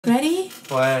Ready?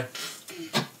 Ouais.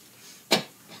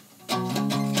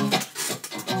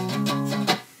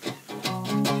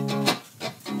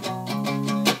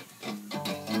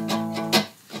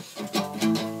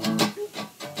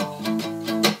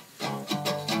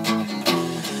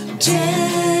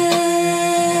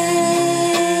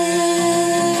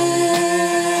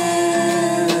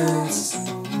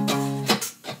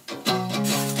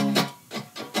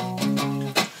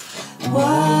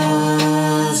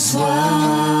 Was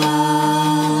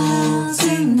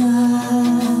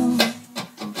enough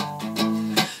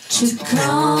to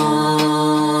calm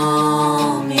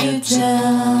you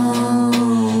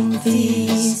down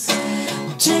these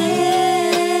days.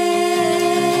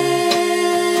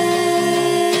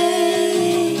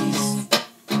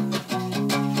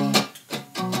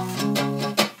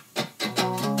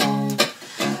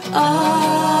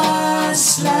 Are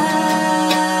slightly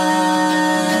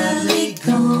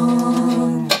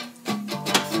gone.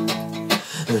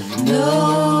 No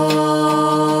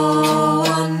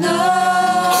one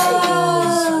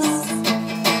knows.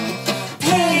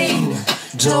 Pain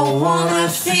don't wanna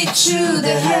fit you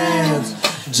the head.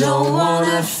 Don't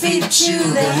wanna fit you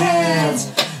the head.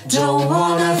 Don't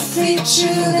wanna fit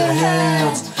you the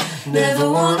head. Never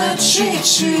wanna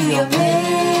treat you your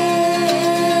man.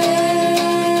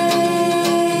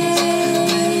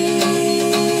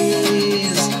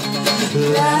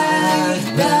 Like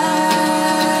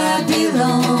Babylon,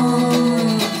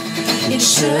 it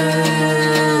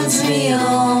turns me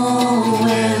on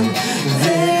when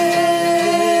they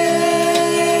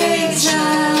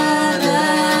turn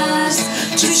us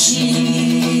to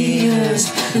cheers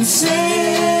and say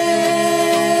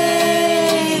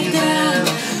them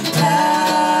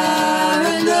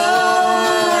paranoid.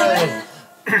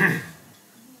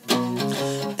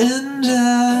 And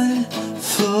I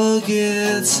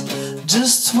forget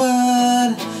just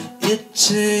what it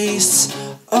tastes.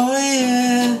 Oh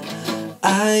yeah,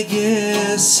 I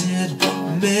guess it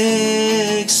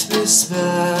makes me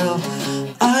smile.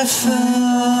 I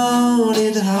found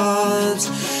it hard.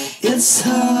 It's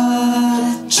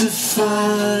hard to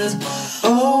find.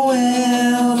 Oh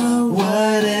well,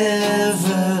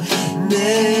 whatever,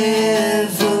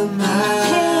 never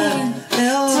mind.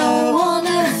 Don't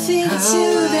wanna fit to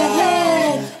the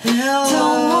head.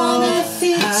 Don't wanna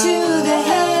fit to the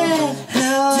head.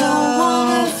 Don't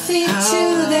wanna fit to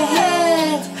the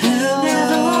head.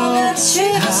 Never wanna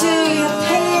trip to your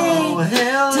pain.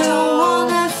 Don't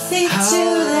wanna fit to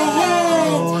the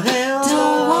head.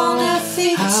 Don't wanna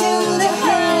fit to the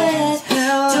head.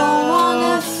 Don't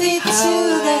wanna fit to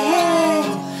the head.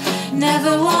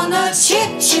 Never wanna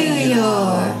trip to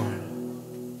your